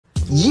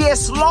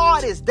Yes,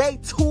 Lord, it's day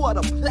 2 of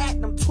the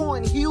Platinum Tour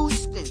in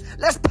Houston.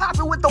 Let's pop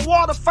it with the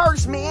water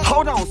first, man.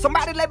 Hold on,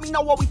 somebody let me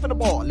know what we finna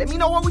ball. Let me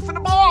know what we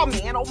finna ball,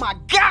 man. Oh my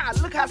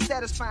God, look how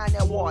satisfying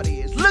that water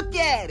is. Look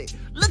at it.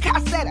 Look how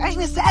satisfying.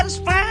 Ain't it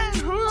satisfying,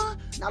 huh?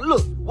 Now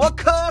look, what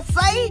cuz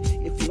say?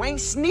 If you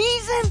ain't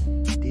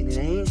sneezing, then it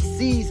ain't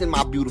seasoned,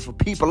 my beautiful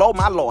people. Oh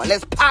my Lord,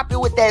 let's pop it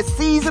with that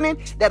seasoning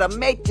that'll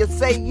make you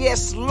say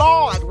yes,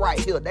 Lord, right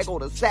here. There go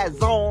the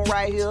Sazon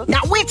right here.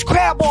 Now, which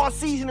crab ball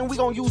seasoning we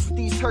gonna use with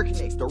these turkey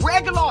necks? The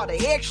regular or the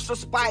extra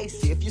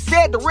spicy? If you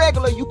said the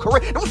regular, you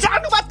correct. Don't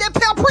y'all know about that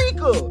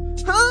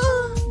paprika?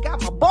 Huh?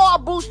 Got my ball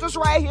boosters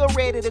right here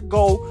ready to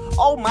go.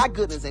 Oh my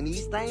goodness, and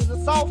these things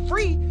are salt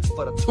free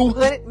for the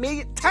 200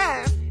 millionth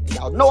time. And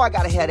y'all know I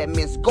gotta have that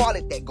minced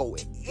garlic that go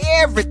with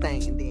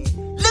everything. And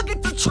then look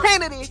at the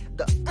trinity,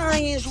 the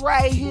onions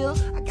right here.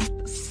 I got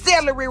the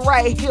celery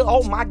right here.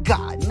 Oh my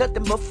God,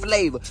 nothing but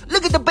flavor.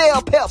 Look at the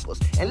bell peppers.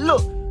 And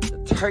look,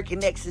 the turkey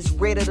necks is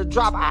ready to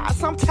drop.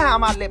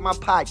 Sometimes I let my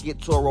pot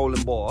get to a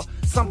rolling ball.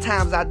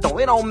 Sometimes I don't.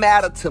 It don't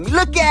matter to me.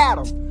 Look at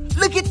them.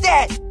 Look at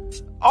that.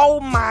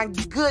 Oh my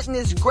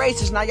goodness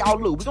gracious. Now y'all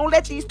look, we're gonna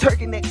let these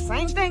turkey necks,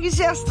 same thing as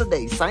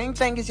yesterday.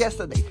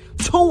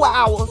 2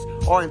 hours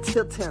or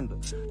until tender.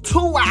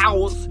 2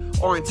 hours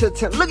or until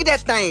tender. Look at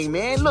that thing,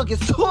 man. Look,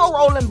 it's to a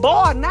rolling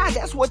ball now.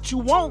 That's what you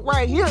want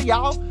right here,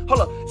 y'all. Hold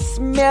up.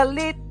 Smell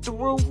it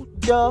through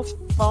the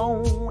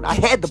phone. I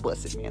had to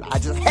bust it, man. I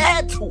just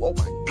had to. Oh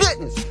my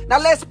goodness. Now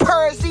let's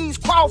purge these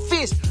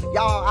crawfish.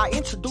 Y'all, I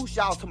introduced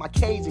y'all to my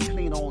Cajun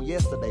cleaner on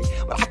yesterday,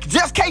 but I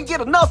just can't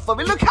get enough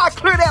of it. Look how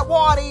clear that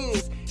water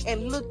is.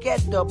 And look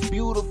at the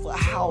beautiful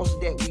house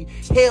that we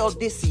held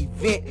this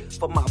event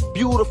for my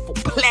beautiful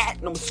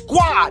platinum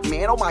squad,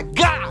 man. Oh my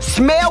God.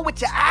 Smell with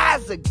your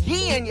eyes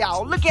again,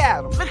 y'all. Look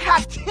at them. Look how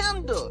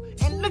tender.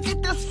 And look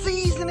at the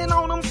seasoning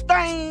on them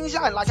things,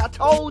 y'all. Like I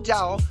told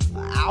y'all,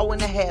 an hour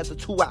and a half to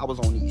 2 hours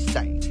on these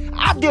things.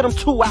 I did them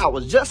 2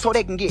 hours just so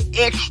they can get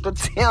extra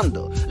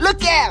tender.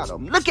 Look at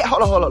them.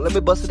 Hold on. Let me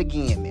bust it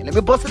again, man.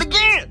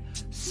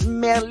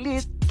 Smell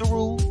it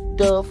through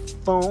the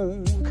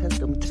phone, cause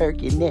them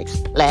turkey necks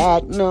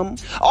platinum.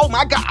 Oh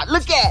my God,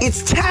 look at it.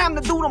 It's time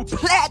to do them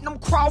platinum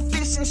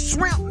crawfish and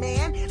shrimp,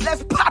 man.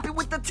 Let's pop it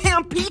with the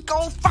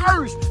Tampico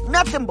first.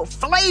 Nothing but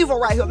flavor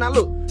right here. Now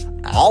look,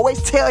 I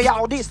always tell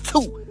y'all this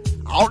too.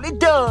 All it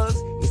does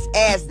is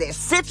adds that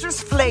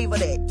citrus flavor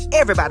that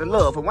everybody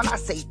loves. And when I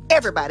say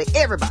everybody,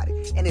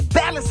 and it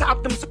balances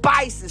out them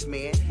spices,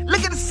 man.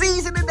 Look at the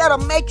seasoning that'll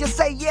make you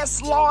say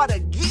yes, Lord,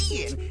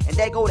 again. And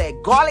there go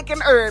that garlic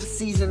and herb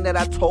seasoning that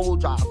I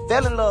told y'all I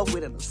fell in love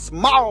with in a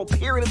small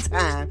period of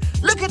time.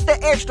 Look at the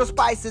extra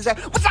spices.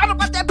 What y'all know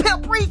about that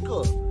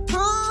paprika?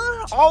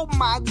 Huh? Oh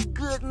my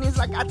goodness,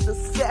 I got the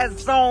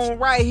Sazon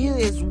right here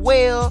as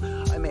well.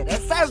 I mean, that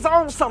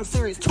Sazon something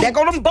serious too. There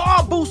go them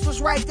ball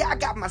boosters right there. I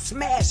got my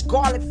smashed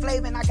garlic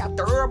flavor and I got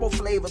the herbal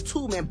flavor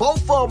too, man.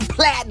 Both of them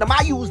platinum.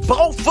 I use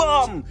both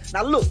of them.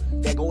 Now look,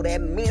 there go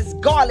that minced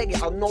garlic.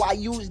 Y'all know I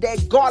use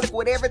that garlic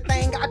with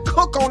everything I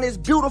cook on this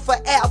beautiful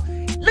app.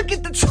 Look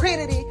at the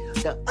trinity,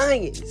 the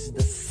onions,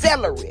 the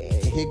celery.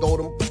 Here go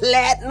them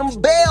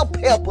platinum bell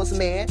peppers,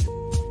 man.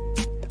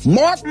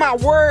 Mark my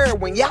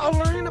word, when y'all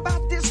learn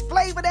about this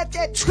flavor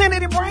that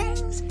Trinity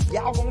brings,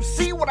 y'all gonna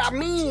see what I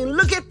mean.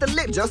 Look at the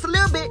lip, just a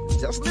little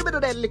bit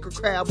of that liquor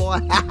crab, boy.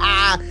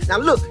 Now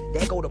look,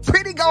 there go the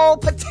pretty gold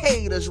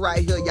potatoes right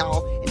here,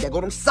 y'all. And there go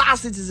them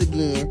sausages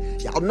again.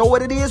 Y'all know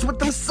what it is with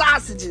them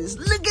sausages.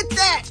 Look at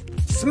that.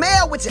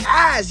 Smell with your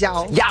eyes,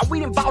 y'all. Y'all, we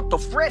done bought the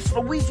fresh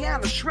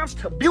Louisiana shrimp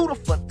to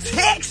beautiful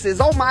Texas.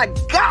 Oh my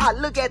God,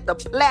 look at the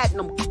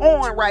platinum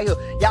corn right here.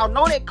 Y'all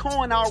know that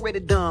corn already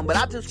done, but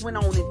I just went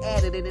on and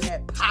added it in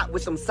that pot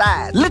with some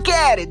sides. Look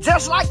at it,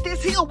 just like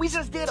this here, we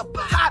just did a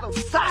pot of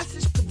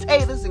sausage,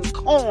 potatoes, and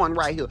corn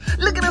right here.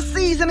 Look at the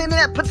seasoning in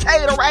that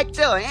potato right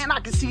there, and I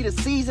can see the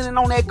seasoning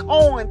on that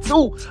corn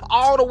too,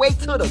 all the way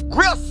to the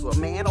gristle,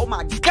 man. Oh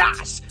my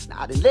gosh.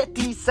 Now, to let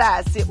these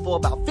sides sit for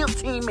about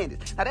 15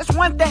 minutes. Now, that's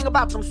one thing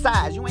about them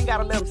sides. You ain't got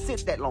to let them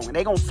sit that long, and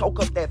they going to soak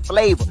up that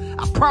flavor.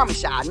 I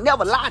promise y'all, I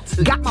never lie to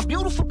you. Got my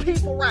beautiful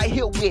people right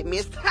here with me.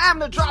 It's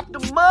time to drop the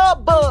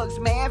mud bugs,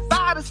 man.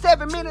 5 to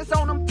 7 minutes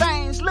on them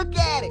things. Look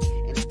at it.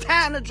 And it's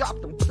time to drop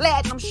them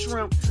platinum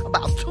shrimp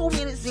about 2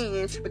 minutes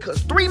in,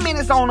 because 3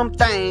 minutes on them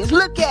things.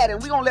 Look at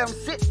it. We going to let them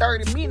sit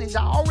 30 minutes.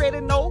 Y'all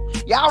already know.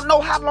 Y'all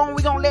know how long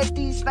we going to let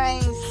these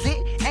things sit.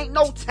 Ain't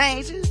no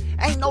changes.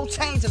 Ain't no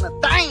changing a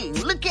thing.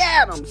 Look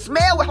at them.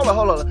 Smell it.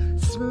 Hold on.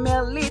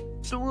 Smell it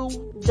through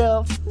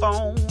the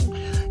phone.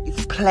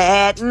 It's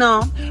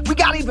platinum. We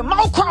got even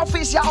more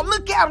crawfish, y'all.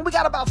 Look at them. We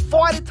got about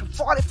 40 to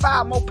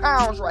 45 more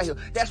pounds right here.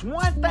 That's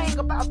one thing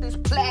about this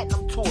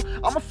platinum tour.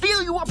 I'm going to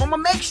fill you up. I'm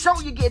going to make sure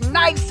you get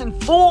nice and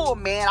full,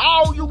 man.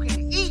 All you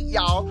can eat,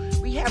 y'all.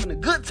 We having a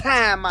good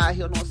time out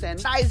here, you know what I'm saying?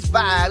 Nice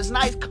vibes,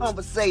 nice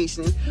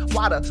conversations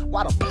while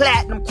the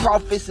platinum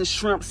crawfish and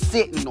shrimp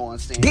sitting, you know what I'm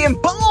saying? Then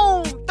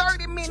boom,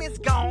 30 minutes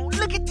gone.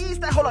 Look at these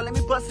things. Hold on, let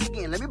me bust it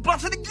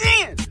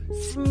again.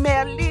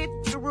 Smell it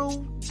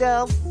through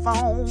cell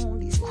phone.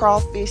 These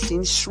crawfish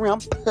and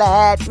shrimp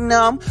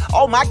platinum.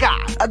 Oh my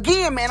God.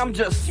 Again, man, I'm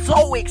just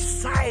so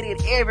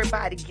excited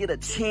everybody get a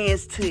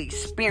chance to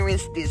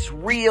experience this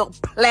real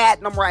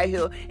platinum right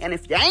here. And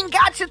if you ain't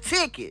got your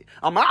ticket,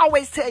 I'm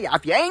always tell you,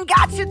 if you ain't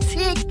got your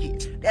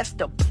ticket, that's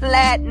the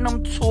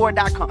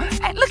platinumtour.com.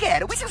 Hey, look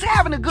at it. We just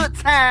having a good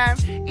time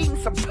eating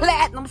some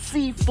platinum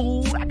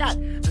seafood. I got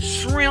the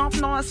shrimp,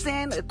 you know what I'm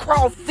saying? The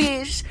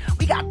crawfish.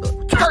 We got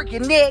the turkey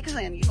necks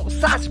and,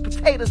 sausage,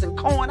 potatoes, and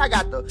corn. I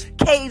got the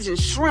Cajun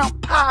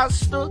shrimp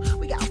pasta.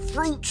 We got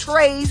fruit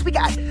trays. We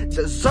got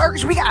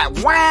desserts. We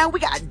got wine. We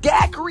got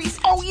daiquiris.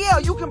 Oh, yeah,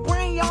 you can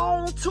bring your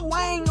own too.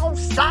 I ain't gonna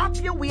stop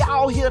you. We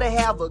all here to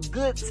have a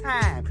good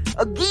time.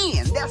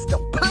 Again, that's the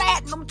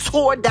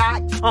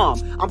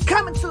platinumtour.com. I'm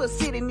coming to a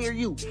city near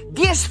you.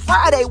 This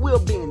Friday,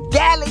 we'll be in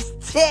Dallas,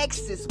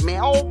 Texas,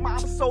 man. Oh, my,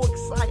 I'm so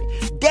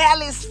excited.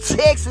 Dallas,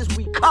 Texas,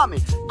 we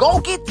coming. Go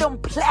get them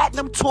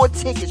Platinum Tour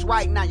tickets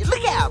right now. You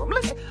look at them.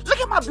 Look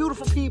at my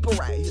beautiful people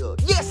right here.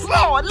 Yes,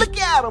 Lord. Look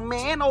at them,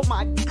 man. Oh,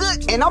 my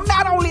goodness. And I'm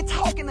not only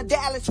talking to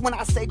Dallas when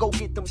I say go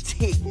get them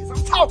tickets.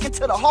 I'm talking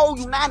to the whole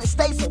United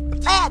States of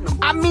Platinum.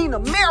 I mean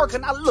America.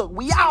 Now, look,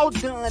 we all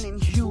done in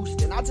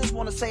Houston. I just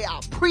want to say I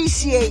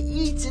appreciate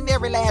each and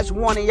every last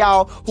one of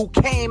y'all who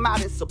came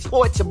out and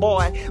support your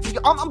boy.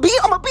 I'm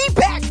gonna be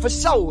back for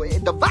sure.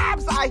 The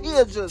vibes out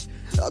here just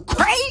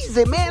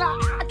crazy, man.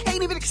 I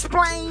can't even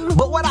explain.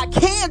 But what I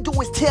can do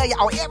is tell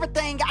y'all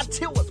everything I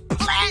tell was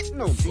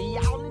platinum. See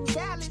y'all in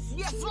Dallas.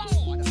 Yes, Lord.